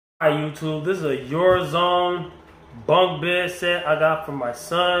Hi YouTube, this is a Your Zone bunk bed set I got from my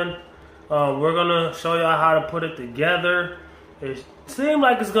son. We're gonna show y'all how to put it together. It seems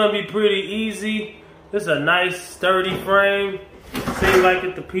like it's gonna be pretty easy. This is a nice sturdy frame. Seems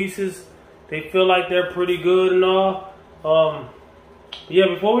like the pieces, they feel like they're pretty good and all. Yeah,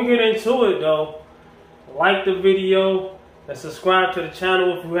 before we get into it though, like the video and subscribe to the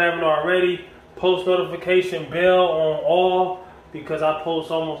channel if you haven't already. Post notification bell on all, because I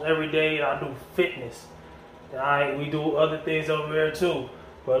post almost every day and I do fitness. We do other things over there too.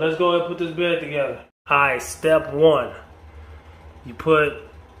 But let's go ahead and put this bed together. Alright, step one. You put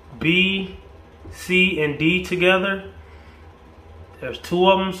B, C, and D together. There's 2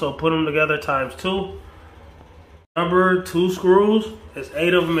 of them, so put them together times 2. Number 2 screws. There's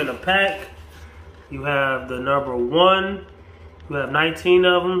 8 of them in a pack. You have the number 1. You have 19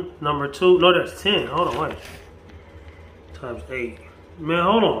 of them. Number 2. No, there's 10. Hold on, wait. Times 8. Man,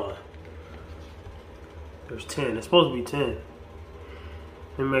 hold on. There's 10. It's supposed to be 10.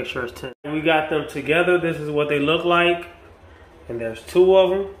 Let me make sure it's 10. We got them together. This is what they look like. And there's 2 of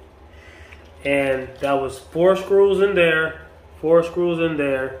them. And that was 4 screws in there. 4 screws in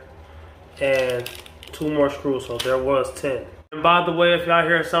there. And 2 more screws. So there was 10. And by the way, if y'all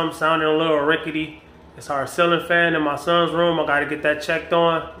hear something sounding a little rickety, it's our ceiling fan in my son's room. I gotta get that checked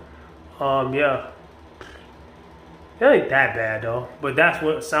on. Yeah. It ain't that bad though, but that's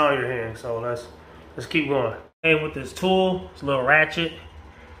what sound you're hearing. So let's keep going. Hey, with this tool, it's a little ratchet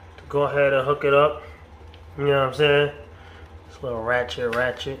to go ahead and hook it up. You know what I'm saying? It's a little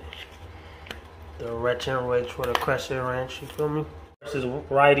ratchet. The wrenching wrench with a crescent wrench. You feel me? This is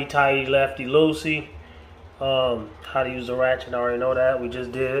righty tighty, lefty loosey. How to use the ratchet, I already know that. We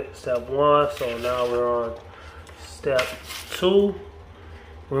just did step 1, so now we're on step 2.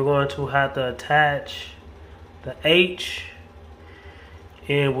 We're going to have to attach the H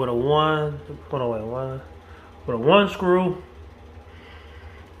in with a 1. Hold on, wait, 1. With a 1 screw.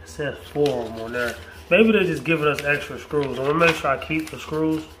 It says 4 of them on there. Maybe they're just giving us extra screws. I'm gonna make sure I keep the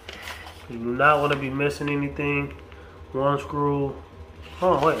screws. You do not want to be missing anything. 1 screw.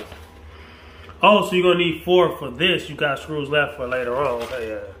 Hold on, wait. Oh, so you're gonna need 4 for this. You got screws left for later on. Okay,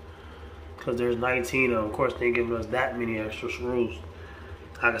 yeah. Because there's 19 of them. Of course, they ain't giving us that many extra screws.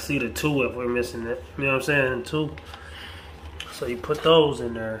 I can see the 2 if we're missing it. You know what I'm saying? 2. So you put those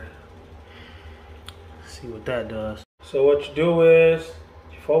in there. See what that does. So what you do is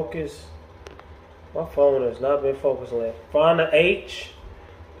you focus. My phone has not been focusing. Find the H.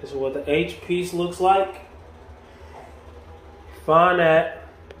 This is what the H piece looks like. Find that.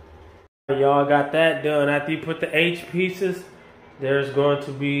 Y'all got that done. After you put the H pieces, there's going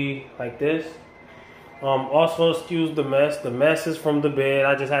to be like this. Also, excuse the mess. The mess is from the bed.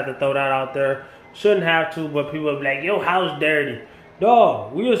 I just had to throw that out there. Shouldn't have to, but people are like, yo, house dirty.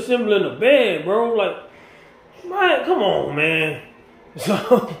 Dog, we assembling the bed, bro. Like, man, come on, man.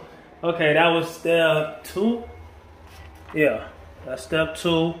 So, okay, that was step 2. Yeah, that's step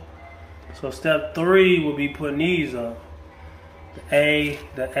 2. So step 3 will be putting these up. The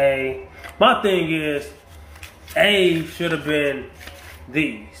A. My thing is, A should have been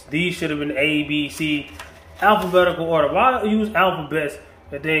these. These should have been A, B, C, alphabetical order. Why use alphabets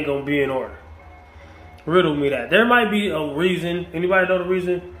if they ain't gonna be in order? Riddle me that. There might be a reason. Anybody know the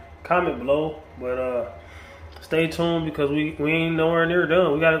reason? Comment below. But stay tuned because we ain't nowhere near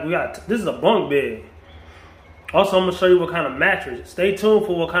done. We got. This is a bunk bed. Also, I'm gonna show you what kind of mattress. Stay tuned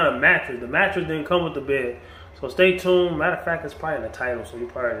for what kind of mattress. The mattress didn't come with the bed. So stay tuned. Matter of fact, it's probably in the title, so you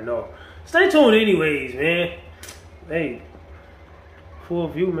probably already know. Stay tuned anyways, man. Hey, full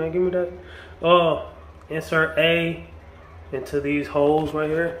view, man. Give me that. Insert A into these holes right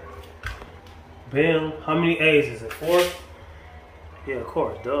here. Bam. How many A's is it? 4? Yeah, of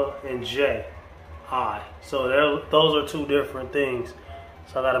course. Duh. And J. I. So those are 2 different things.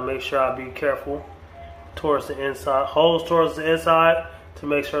 So I gotta make sure I be careful towards the inside. Holes towards the inside to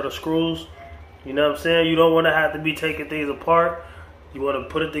make sure the screws. You know what I'm saying? You don't want to have to be taking things apart. You want to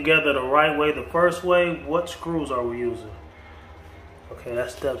put it together the right way, the first way. What screws are we using? Okay,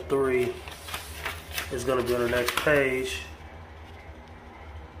 that's step 3. It's going to be on the next page.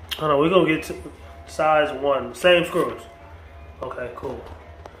 Hold on, we're going to get to size 1. Same screws. Okay, cool.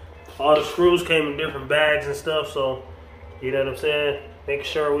 All the screws came in different bags and stuff, so you know what I'm saying? Make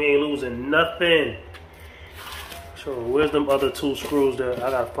sure we ain't losing nothing. Sure, where's them other 2 screws there? I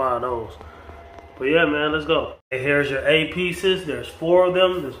got to find those. But yeah, man, let's go. Okay, here's your A pieces. There's 4 of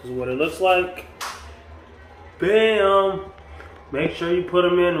them. This is what it looks like. Bam. Make sure you put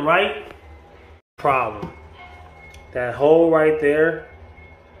them in right. Problem. That hole right there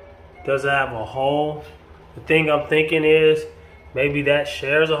doesn't have a hole. The thing I'm thinking is Maybe that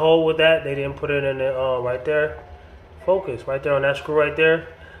shares a hole with that. They didn't put it in the right there. Focus right there on that screw right there.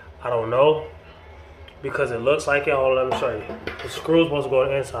 I don't know because it looks like it. Hold on, let me show you. The screw's supposed to go on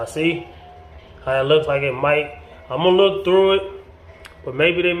the inside. See how it looks like it might. I'm gonna look through it, but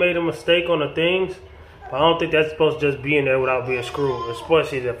maybe they made a mistake on the things. But I don't think that's supposed to just be in there without being screwed,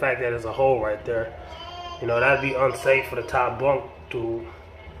 especially the fact that there's a hole right there. You know, that'd be unsafe for the top bunk to.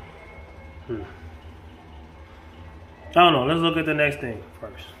 I don't know. Let's look at the next thing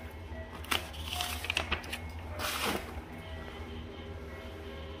first.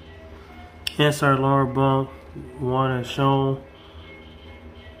 Insert lower bunk, one is shown.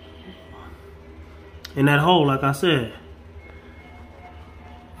 In that hole, like I said.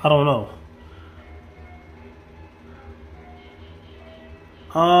 I don't know.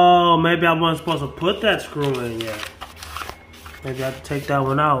 Oh, maybe I wasn't supposed to put that screw in yet. Maybe I have to take that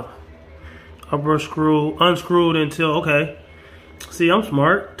one out. Upper screw, unscrewed until, okay. See, I'm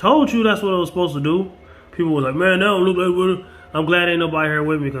smart. Told you that's what I was supposed to do. People was like, man, that don't look like what. I'm glad ain't nobody here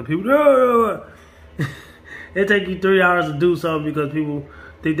with me because people, it take you 3 hours to do something because people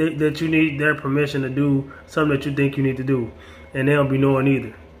think that you need their permission to do something that you think you need to do. And they don't be knowing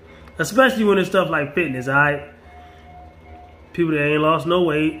either. Especially when it's stuff like fitness, alright? People that ain't lost no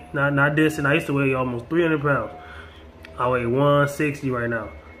weight, not this, and I used to weigh almost 300 pounds. I weigh 160 right now.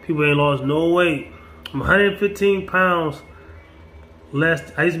 People ain't lost no weight. I'm 115 pounds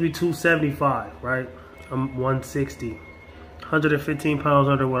less. I used to be 275, right? I'm 160. 115 pounds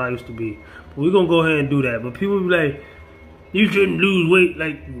under what I used to be. But we're going to go ahead and do that. But people be like, you shouldn't lose weight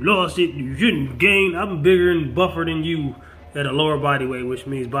like you lost it. You shouldn't gain. I'm bigger and buffer than you at a lower body weight, which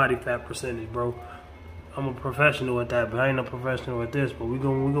means body fat percentage, bro. I'm a professional at that, but I ain't a professional at this. But we're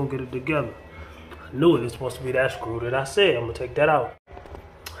gonna get it together. I knew it was supposed to be that screw that I said. I'm going to take that out.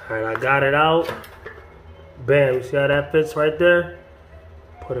 All right, I got it out. Bam, you see how that fits right there?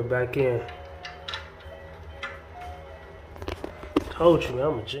 Put it back in. Told you,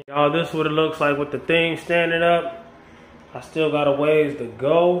 I'm a G. Y'all, this is what it looks like with the thing standing up. I still got a ways to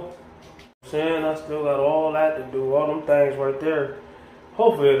go. I'm saying I still got all that to do, all them things right there.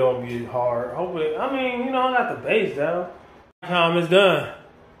 Hopefully it don't be hard. Hopefully, I mean, you know, I got the base down. Time is done.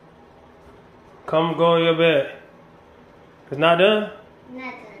 Come go in your bed. It's not done?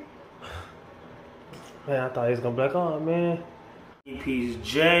 Not done. Man, I thought he was gonna be like, oh man. EP's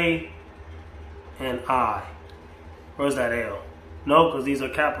J and I. Where's that L? No, because these are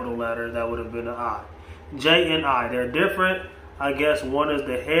capital letters. That would have been an I. J and I. They're different. I guess one is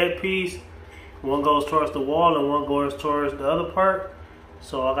the headpiece. One goes towards the wall and one goes towards the other part.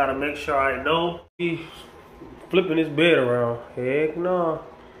 So I gotta make sure I know. He's flipping his bed around. Heck no.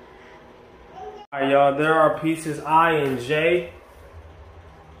 Alright, y'all. There are pieces I and J.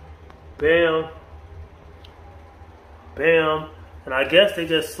 Bam. Bam. And I guess they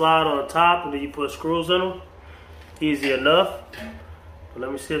just slide on top and then you put screws in them. Easy enough. But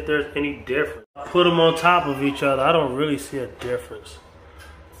let me see if there's any difference. I put them on top of each other. I don't really see a difference.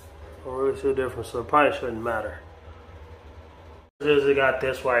 I don't really see a difference, so it probably shouldn't matter. It got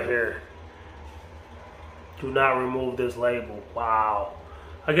this right here. Do not remove this label. Wow.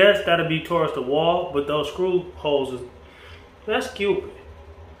 I guess that'll be towards the wall, but those screw holes, that's stupid.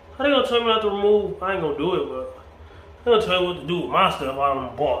 How they gonna tell me not to remove? I ain't gonna do it, but they're gonna tell me what to do with my stuff I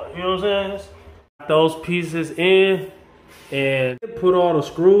done bought. You know what I'm saying? Those pieces in and put all the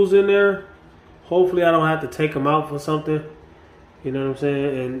screws in there. Hopefully I don't have to take them out for something. You know what I'm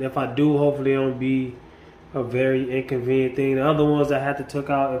saying? And if I do, hopefully it don't be a very inconvenient thing. The other ones I had to took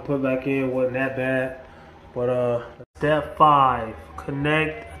out and put back in wasn't that bad. But step 5,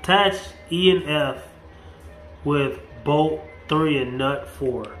 attach E and F with bolt 3 and nut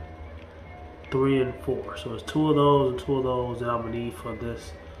 4. 3 and 4. So it's 2 of those and 2 of those that I'm gonna need for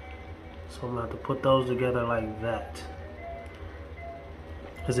this. So I'm gonna have to put those together like that.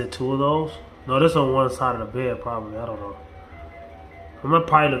 Is it 2 of those? No, this on one side of the bed probably. I don't know. I'm gonna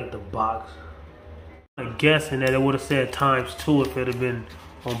probably look at the box. I'm guessing that it would have said ×2 if it had been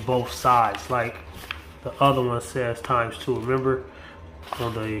on both sides, like the other one says ×2. Remember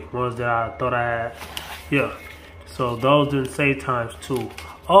on the ones that I thought I had? Yeah. So those didn't say ×2.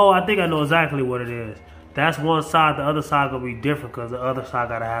 Oh, I think I know exactly what it is. That's one side. The other side gonna be different because the other side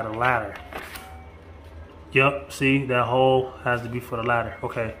gotta have a ladder. Yep. See, that hole has to be for the ladder.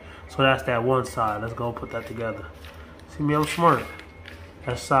 Okay. So that's that one side. Let's go put that together. See me, I'm smart.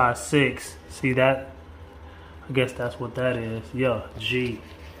 That's size 6. See that? I guess that's what that is. Yeah, G.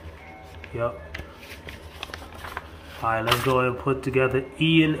 Yep. Alright, let's go ahead and put together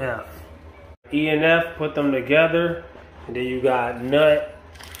E and F. E and F, put them together. And then you got nut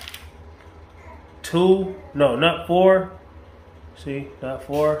 4 See, that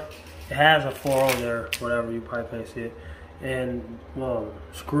 4. It has a 4 on there, whatever, you probably can't see it. And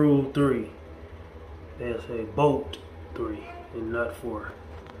screw 3. They say bolt 3 and nut 4.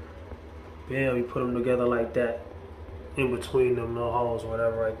 Yeah, we put them together like that. In between them little holes,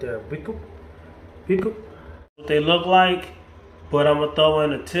 whatever, right there. Pick-up. Pick-up. What they look like. But I'm gonna throw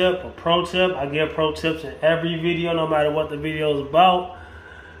in a tip, a pro tip. I give pro tips in every video, no matter what the video is about.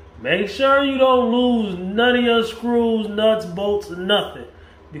 Make sure you don't lose none of your screws, nuts, bolts, or nothing.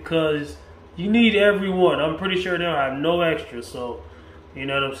 Because you need every one. I'm pretty sure they'll have no extra. So, you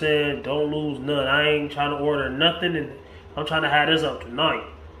know what I'm saying? Don't lose none. I ain't trying to order nothing. And I'm trying to have this up tonight.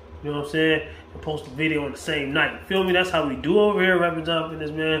 You know what I'm saying? And post a video on the same night. Feel me? That's how we do over here, Rapid John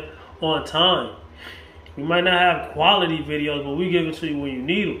Fitness, man. On time. We might not have quality videos, but we give it to you when you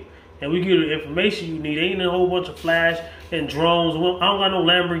need them. And we give you the information you need. Ain't a whole bunch of flash and drones. I don't got no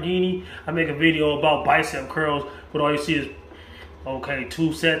Lamborghini. I make a video about bicep curls, but all you see is, okay,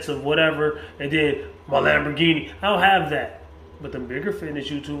 2 sets of whatever, and then my Lamborghini. I don't have that. But the bigger fitness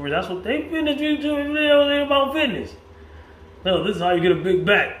YouTubers, that's what they fitness YouTubers videos ain't about fitness. No, this is how you get a big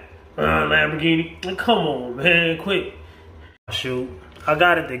back. Lamborghini. Like, come on, man, quick. Shoot, I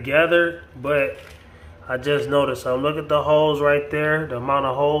got it together, but I just noticed. So look at the holes right there. The amount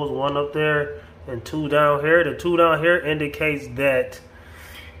of holes, 1 up there and 2 down here. The 2 down here indicates that.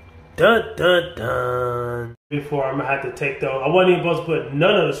 Dun dun dun. Before I'm gonna have to take those. I wasn't even supposed to put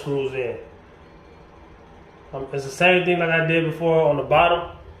none of the screws in. It's the same thing like I did before on the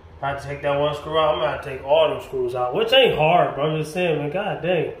bottom. I had to take that 1 screw out. I'm gonna have to take all them screws out, which ain't hard, but I'm just saying, man, god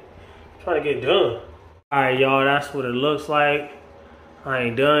dang. I'm trying to get done. Alright, y'all, that's what it looks like. I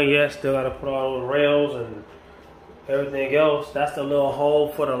ain't done yet. Still gotta put all those rails and everything else. That's the little hole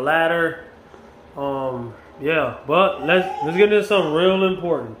for the ladder. Yeah, but let's get into something real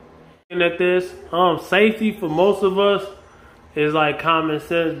important. Looking at this, safety for most of us is like common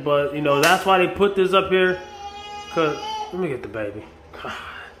sense, but you know that's why they put this up here. Cause let me get the baby.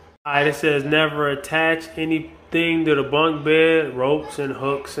 Alright, it says never attach anything to the bunk bed, ropes and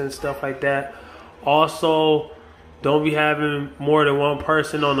hooks and stuff like that. Also, don't be having more than 1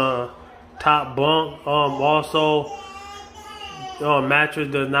 person on the top bunk. Also, mattress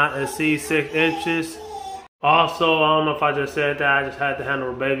does not exceed 6 inches. Also, I don't know if I just said that. I just had to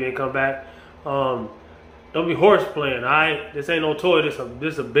handle a baby and come back. Don't be horse playing, alright? This ain't no toy.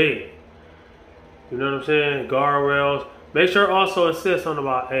 This a bed. You know what I'm saying? Guardrails. Make sure also assist on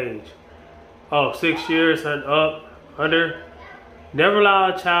about age. 6 years and up, under. Never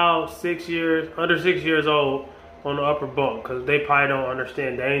allow a child under 6 years old on the upper bunk, because they probably don't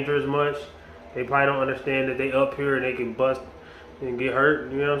understand danger as much. They probably don't understand that they up here and they can bust and get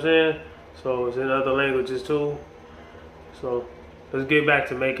hurt. You know what I'm saying? So it's in other languages too. So let's get back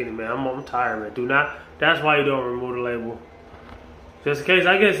to making it, man. I'm tired, man. Do not. That's why you don't remove the label. Just in case,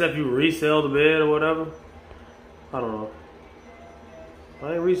 I guess if you resell the bed or whatever. I don't know.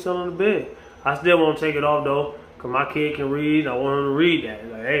 I ain't reselling the bed. I still won't take it off though, because my kid can read. I want him to read that.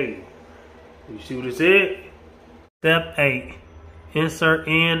 Like, hey, you see what it said? Step 8. Insert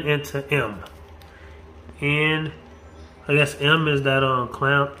N into M. N, I guess M is that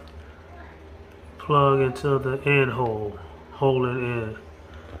clamp. Plug into the end hole. Hold it in.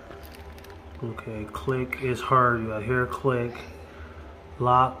 Okay, click is hard. You got here click.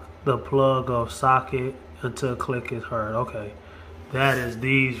 Lock the plug of socket until click is heard. Okay. That is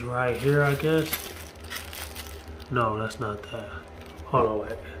these right here, I guess. No, that's not that. Hold on,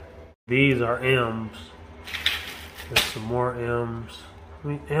 wait. These are M's. There's some more M's. How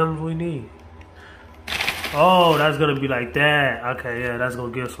many M's we need? Oh, that's gonna be like that. Okay, yeah, that's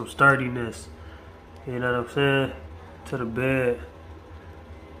gonna give some sturdiness. You know what I'm saying? To the bed.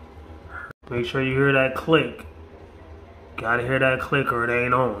 Make sure you hear that click. Gotta hear that click or it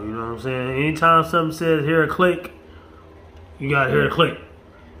ain't on. You know what I'm saying? Anytime something says hear a click, you gotta hear the click.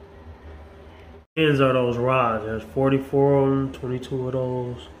 Ends are those rods. There's 44 of them, 22 of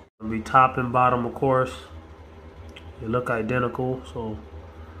those. It'll be top and bottom, of course. They look identical, so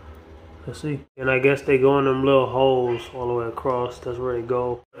let's see. And I guess they go in them little holes all the way across. That's where they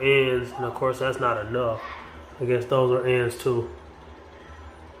go. Ends, and of course that's not enough. I guess those are ends too.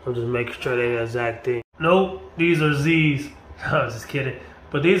 I'm just making sure they're the exact thing. Nope, these are Z's. I was just kidding.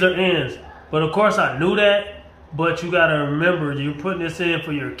 But these are ends. But of course I knew that. But you gotta remember, you're putting this in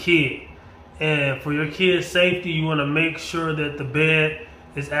for your kid. And for your kid's safety, you wanna make sure that the bed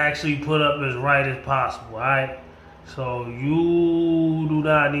is actually put up as right as possible, alright? So you do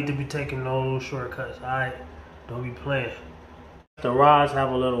not need to be taking those shortcuts, alright? Don't be playing. The rods have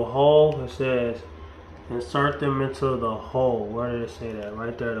a little hole. It says insert them into the hole. Where did it say that?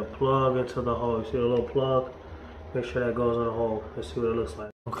 Right there, the plug into the hole. You see the little plug? Make sure that goes in the hole. Let's see what it looks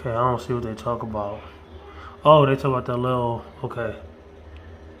like. Okay, I don't see what they talk about. Oh, they talk about that little, okay.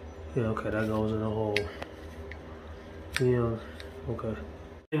 Yeah, okay, that goes in the hole. Yeah, okay.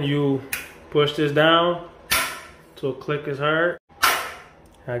 And you push this down till a click is heard.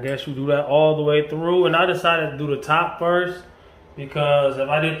 I guess you do that all the way through. And I decided to do the top first because if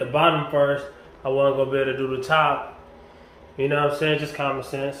I did the bottom first, I wasn't gonna be able to do the top. You know what I'm saying? Just common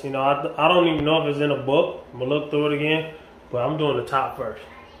sense. You know, I don't even know if it's in a book. I'm gonna look through it again, but I'm doing the top first.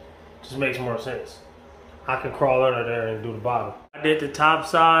 Just makes more sense. I can crawl under there and do the bottom. I did the top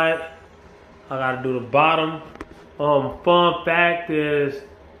side. I gotta do the bottom. Fun fact is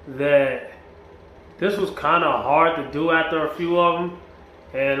that this was kind of hard to do after a few of them.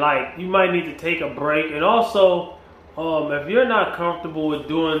 And like, you might need to take a break. And also, if you're not comfortable with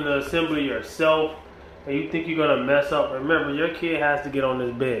doing the assembly yourself and you think you're gonna mess up, remember your kid has to get on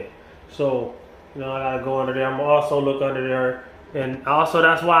this bed. So, you know, I gotta go under there. I'm gonna also look under there. And also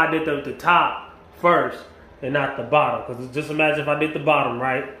that's why I did the top first and not the bottom. Because just imagine if I did the bottom,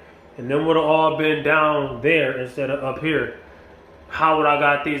 right? And then would have all been down there instead of up here. How would I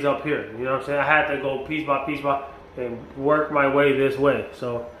got these up here? You know what I'm saying? I had to go piece by piece and work my way this way.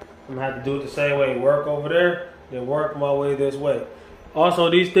 So I'm gonna have to do it the same way. Work over there, then work my way this way. Also,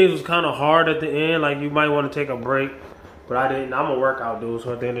 these things was kind of hard at the end. Like, you might want to take a break. But I didn't. I'm a workout dude,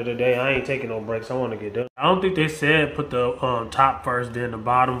 so at the end of the day, I ain't taking no breaks. I want to get done. I don't think they said put the top first, then the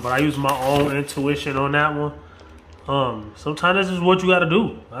bottom. But I use my own intuition on that one. Sometimes this is what you got to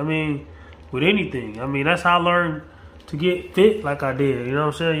do. I mean, with anything. I mean, that's how I learned to get fit like I did. You know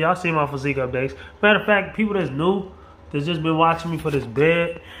what I'm saying? Y'all see my physique updates. Matter of fact, people that's new, that's just been watching me for this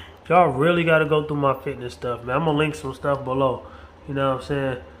bed, y'all really got to go through my fitness stuff, man. I'm going to link some stuff below. You know what I'm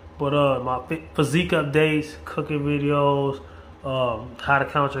saying? But my physique updates, cooking videos, how to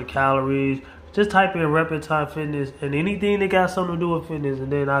count your calories. Just type in Rapid Time Fitness and anything that got something to do with fitness,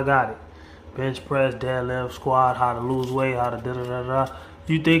 and then I got it. Bench press, deadlift, squat, how to lose weight, how to da-da-da-da.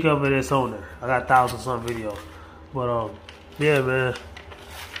 You think of it, it's on there. I got 1,000-some videos. But, yeah, man.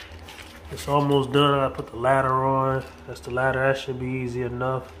 It's almost done. I gotta put the ladder on. That's the ladder. That should be easy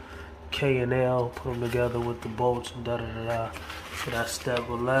enough. K and L, put them together with the bolts and da-da-da-da. So that's step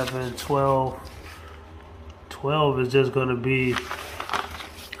 11, 12. 12 is just gonna be,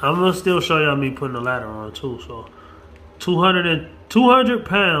 I'm gonna still show y'all me putting the ladder on too. So 200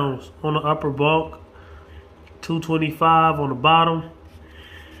 pounds on the upper bulk, 225 on the bottom.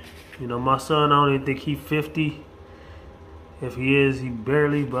 You know, my son, I don't even think he 50. If he is, he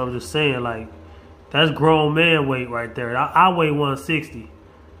barely, but I'm just saying, like, that's grown man weight right there. I weigh 160.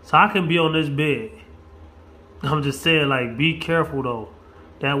 So I can be on this bed. I'm just saying, like, be careful though.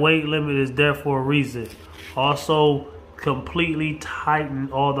 That weight limit is there for a reason. Also, completely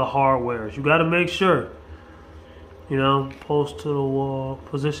tighten all the hardwares. You got to make sure. You know, post to the wall,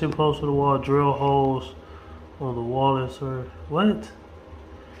 position post to the wall, drill holes on the wall insert. What?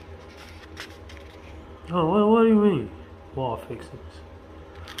 Oh, what do you mean? Wall fixings.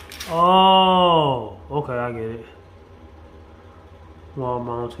 Oh, okay, I get it. Wall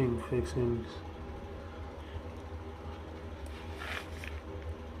mounting fixings.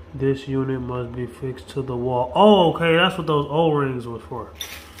 This unit must be fixed to the wall. Oh, okay, that's what those O-rings was for.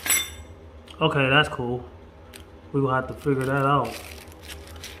 Okay, that's cool. We're gonna have to figure that out.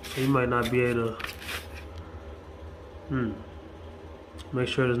 So you might not be able to make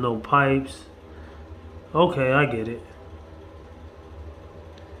sure there's no pipes. Okay, I get it.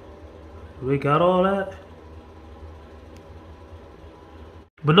 We got all that.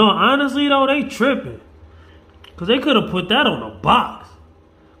 But no, honestly though, they tripping. Cause they could have put that on a box.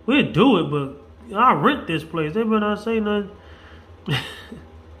 We'd do it, but I rent this place. They better not say nothing.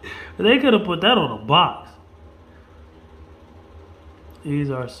 They could have put that on a box. These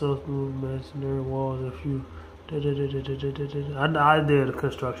are self-moving masonry walls. If you, I did the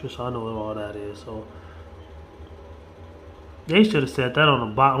construction, so I know what all that is. So they should have said that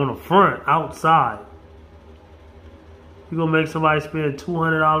on the front, outside. You gonna make somebody spend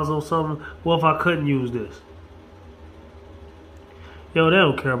 $200 on something? What if I couldn't use this? Yo, they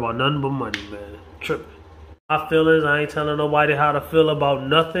don't care about nothing but money, man. Tripping. My feelings, I ain't telling nobody how to feel about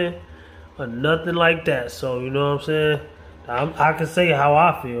nothing or nothing like that. So, you know what I'm saying? I can say how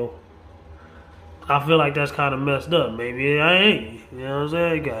I feel. I feel like that's kind of messed up. Maybe I ain't. You know what I'm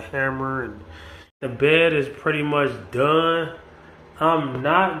saying? You got hammer and the bed is pretty much done. I'm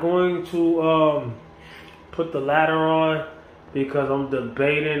not going to put the ladder on because I'm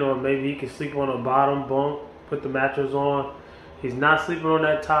debating, or maybe he can sleep on the bottom bunk, put the mattress on. He's not sleeping on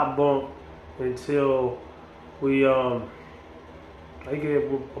that top bunk until we I get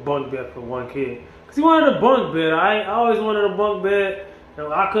a bunk bed for one kid. Cause he wanted a bunk bed. I always wanted a bunk bed.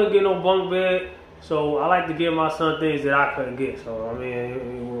 I couldn't get no bunk bed, so I like to give my son things that I couldn't get. So I mean,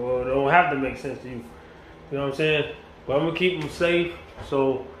 it don't have to make sense to you. You know what I'm saying? But I'm gonna keep him safe.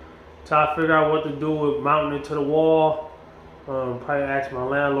 So try to figure out what to do with mounting it to the wall. Probably ask my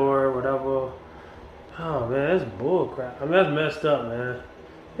landlord or whatever. Oh man, that's bull crap. I mean, that's messed up, man.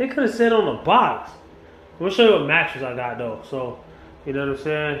 They could have said on the box. I'm gonna show you what mattress I got though. So, you know what I'm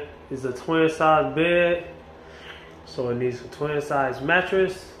saying? It's a twin size bed. So it needs a twin size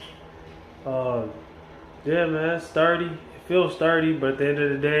mattress. Yeah, man, it's sturdy. It feels sturdy, but at the end of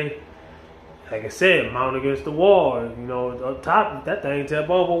the day, like I said, mount against the wall. You know, up top, that thing tip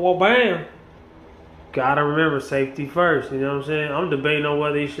over, well, bam. Gotta remember safety first. You know what I'm saying? I'm debating on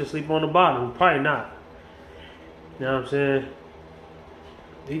whether you should sleep on the bottom. Probably not. You know what I'm saying?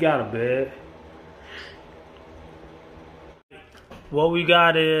 He got a bed. What we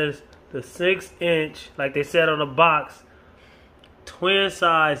got is the 6-inch, like they said on the box, twin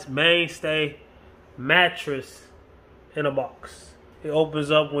size mainstay mattress in a box. It opens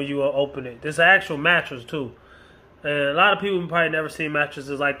up when you open it. This is an actual mattress too. And a lot of people probably never seen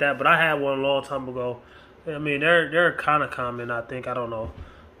mattresses like that, but I had one a long time ago. I mean, they're kind of common, I think. I don't know.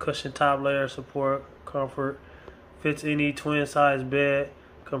 Cushion top layer, support, comfort, fits any twin size bed,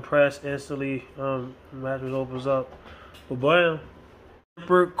 compressed instantly. Mattress opens up. But bam.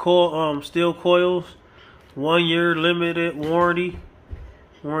 Steel coils, 1 year limited warranty,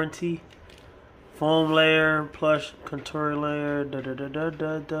 foam layer, plush contour layer,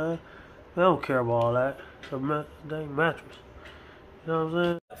 I don't care about all that. It's a dang mattress. You know what I'm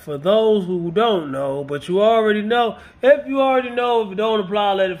saying? For those who don't know, but you already know, if you already know, if it don't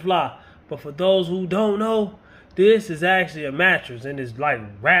apply, let it fly. But for those who don't know, this is actually a mattress and it's like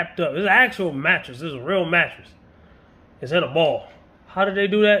wrapped up. It's an actual mattress. It's a real mattress. It's in a ball. How did they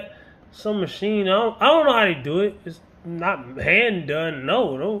do that? Some machine. I don't know how they do it. It's not hand done.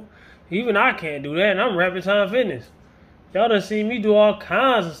 No. Even I can't do that. And I'm Rapid Time Fitness. Y'all done see me do all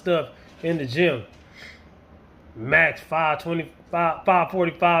kinds of stuff in the gym. Max 545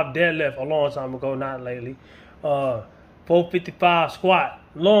 deadlift a long time ago, not lately. 455 squat,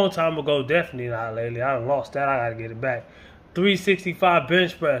 long time ago, definitely not lately. I done lost that. I gotta get it back. 365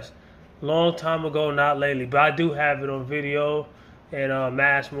 bench press, long time ago, not lately. But I do have it on video. And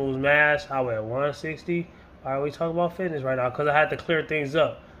Mass Moves Mass, I was at 160. All right, we talking about fitness right now because I had to clear things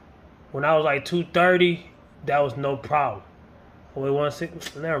up. When I was like 230, that was no problem. When we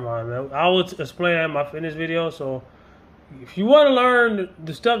 160, never mind, man. I will explain that in my fitness video. So if you want to learn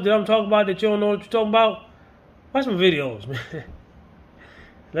the stuff that I'm talking about that you don't know what you're talking about, watch my videos, man.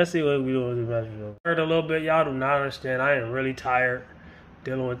 Let's see what we do with this mattress. I heard a little bit, y'all do not understand. I am really tired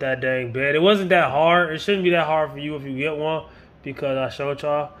dealing with that dang bed. It wasn't that hard. It shouldn't be that hard for you if you get one, because I showed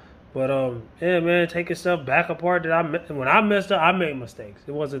y'all. But yeah, man, taking stuff back apart. When I messed up, I made mistakes.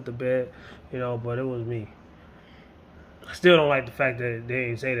 It wasn't the bed, you know, but it was me. I still don't like the fact that they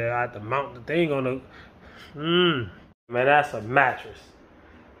didn't say that I had to mount the thing on the. Man, that's a mattress.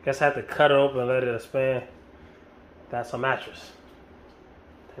 Guess I have to cut it open and let it expand. That's a mattress.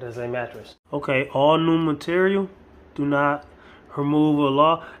 That is a mattress. Okay, all new material. Do not remove a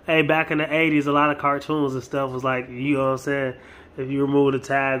law. Hey, back in the 80s, a lot of cartoons and stuff was like, you know what I'm saying? If you remove the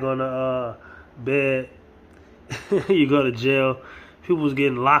tag on the bed, you go to jail. People was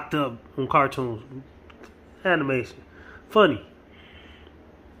getting locked up on cartoons. Animation. Funny.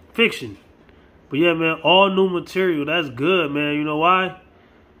 Fiction. But yeah, man, all new material. That's good, man. You know why?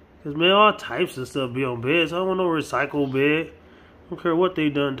 Because, man, all types of stuff be on beds. I don't want no recycled bed. I don't care what they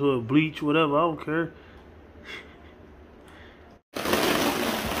done to it. Bleach, whatever. I don't care.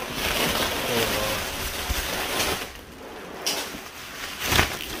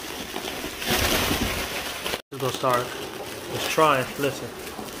 Let's go start. Let's try it. Listen.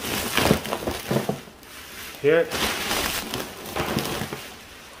 Hear it?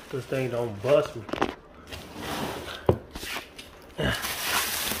 This thing don't bust me.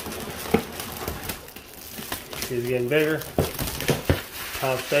 It's getting bigger.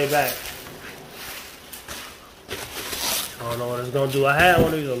 Time to stay back. I don't know what it's gonna do. I had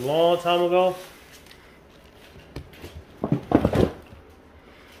one of these a long time ago.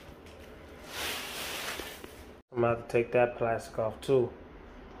 I'm about to take that plastic off too.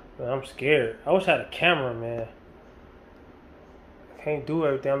 Man, I'm scared. I wish I had a camera, man. I can't do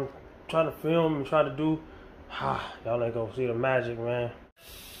everything. I'm trying to film and try to do. Y'all ain't gonna see the magic, man.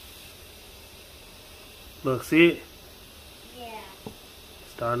 Look, see it? Yeah.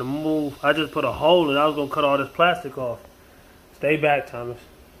 Starting to move. I just put a hole in it. I was gonna cut all this plastic off. Stay back, Thomas.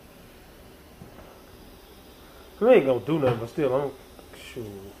 I ain't gonna do nothing, but still, shoot.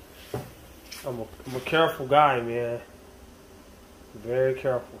 I'm a careful guy, man. Very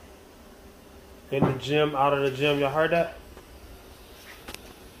careful. In the gym, out of the gym. Y'all heard that?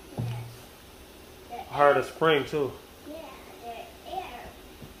 I heard a spring too. Yeah, the air.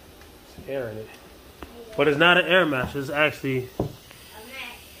 It's air in it. But it's not an air mattress. It's actually,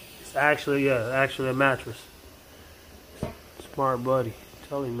 actually a mattress. Smart buddy.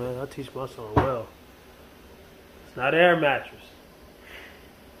 Tell him, man, I teach my son well. It's not an air mattress.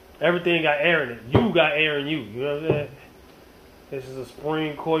 Everything got air in it. You got air in you. You know what I'm saying? This is a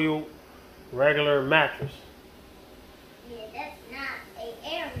spring coil regular mattress. Yeah, that's not an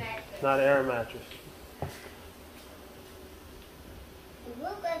air mattress. It's not an air mattress. It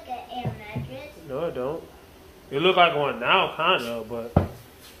looks like an air mattress. No, it don't. It look like one now, kind of, but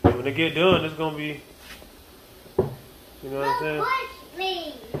when it get done, it's gonna be. You know what I'm saying? Push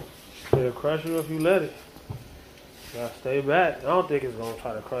me. It'll crush you if you let it. You gotta stay back. I don't think it's gonna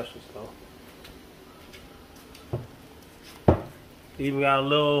try to crush us though. Even got a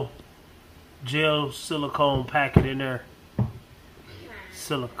little gel silicone packet in there.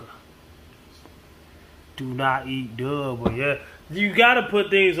 Silica. Do not eat dub, but yeah, you gotta put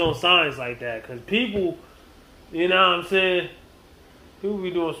things on signs like that, cause people, you know what I'm saying? People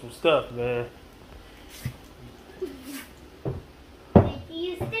be doing some stuff, man.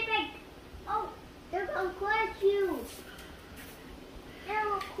 You step back. Oh, they're gonna crush you.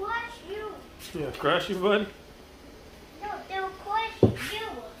 They'll crush you. Yeah, crush you, buddy? No, they'll crush you.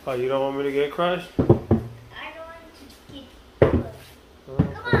 Oh, you don't want me to get crushed? I don't want to get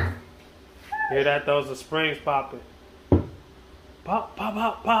crushed. Come on. Hear that? Those are springs popping. Pop, pop,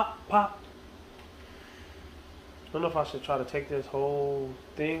 pop, pop, pop. I don't know if I should try to take this whole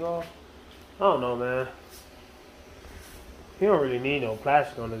thing off. I don't know, man. He don't really need no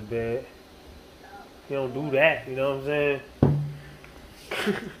plastic on his bed. He don't do that, you know what I'm saying?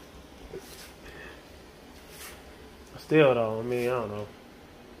 Still though, I mean, I don't know.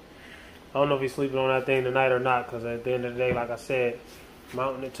 I don't know if he's sleeping on that thing tonight or not, because at the end of the day, like I said,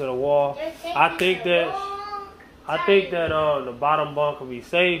 mounting it to the wall. I think that the bottom bunk will be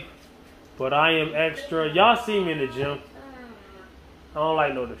safe, but I am extra. Y'all see me in the gym. I don't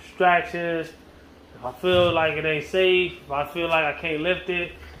like no distractions. If I feel like it ain't safe, if I feel like I can't lift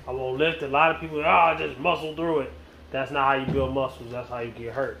it, I won't lift it. A lot of people, I just muscle through it. That's not how you build muscles. That's how you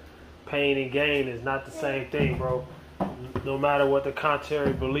get hurt. Pain and gain is not the same thing, bro. No matter what the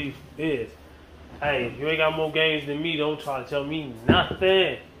contrary belief is. Hey, if you ain't got more gains than me, don't try to tell me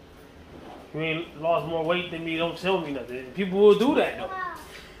nothing. You ain't lost more weight than me, don't tell me nothing. People will do that, though.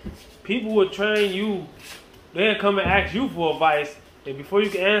 People will train you. They'll come and ask you for advice, and before you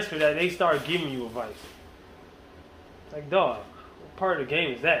can answer that, they start giving you advice. Like, dog, what part of the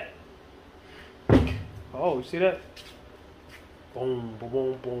game is that? Oh, you see that? Boom, boom,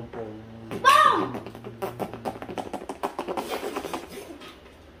 boom, boom, boom. Boom!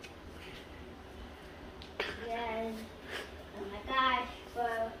 Yes. Oh my gosh,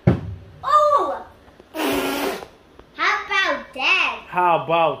 bro. Oh! How about that? How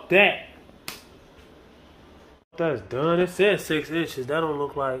about that? That's done. It says 6 inches. That don't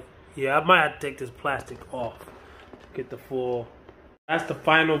look like. Yeah, I might have to take this plastic off. Get the full. That's the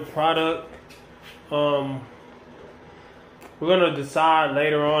final product. We're gonna decide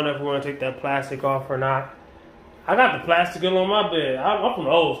later on if we're gonna take that plastic off or not. I got the plastic on my bed. I'm from the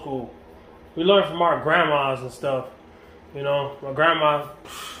old school. We learned from our grandmas and stuff. You know, my grandma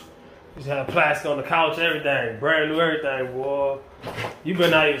used to have plastic on the couch, everything, brand new everything, boy. You better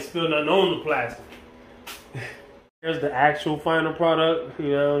not even spill nothing on the plastic. Here's the actual final product.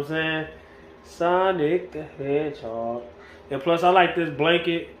 You know what I'm saying? Sonic the Hedgehog. And plus, I like this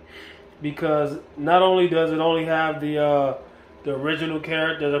blanket because not only does it only have the original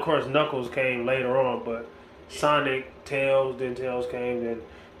characters, of course Knuckles came later on, but Sonic, Tails, then Tails came, then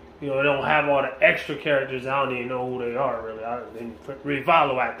you know, they don't have all the extra characters. I don't even know who they are really. I didn't really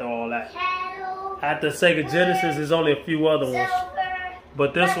follow after all that. After Sega Genesis, there's only a few other ones.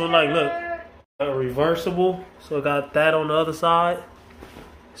 But this one, like, look, reversible. So it got that on the other side.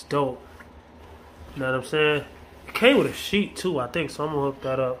 It's dope. You know what I'm saying? It came with a sheet too, I think, so I'm gonna hook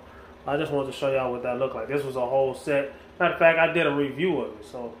that up. I just wanted to show y'all what that looked like. This was a whole set. Matter of fact, I did a review of it,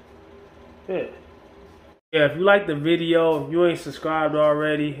 so yeah. Yeah, if you like the video, if you ain't subscribed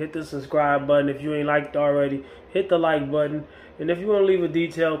already, hit the subscribe button. If you ain't liked already, hit the like button. And if you want to leave a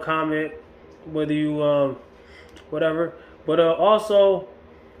detailed comment, whether you, whatever. But also,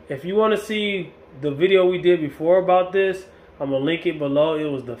 if you want to see the video we did before about this, I'm going to link it below.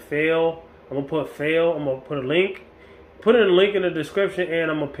 It was the fail. I'm going to put fail. I'm going to put a link. Put in a link in the description, and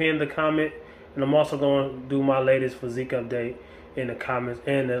I'm going to pin the comment. And I'm also going to do my latest physique update. in the comments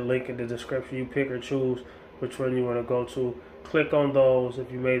and the link in the description. You pick or choose which one you want to go to. Click on those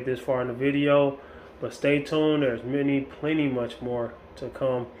if you made it this far in the video. But stay tuned. There's plenty much more to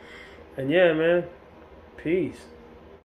come. And yeah, man, peace.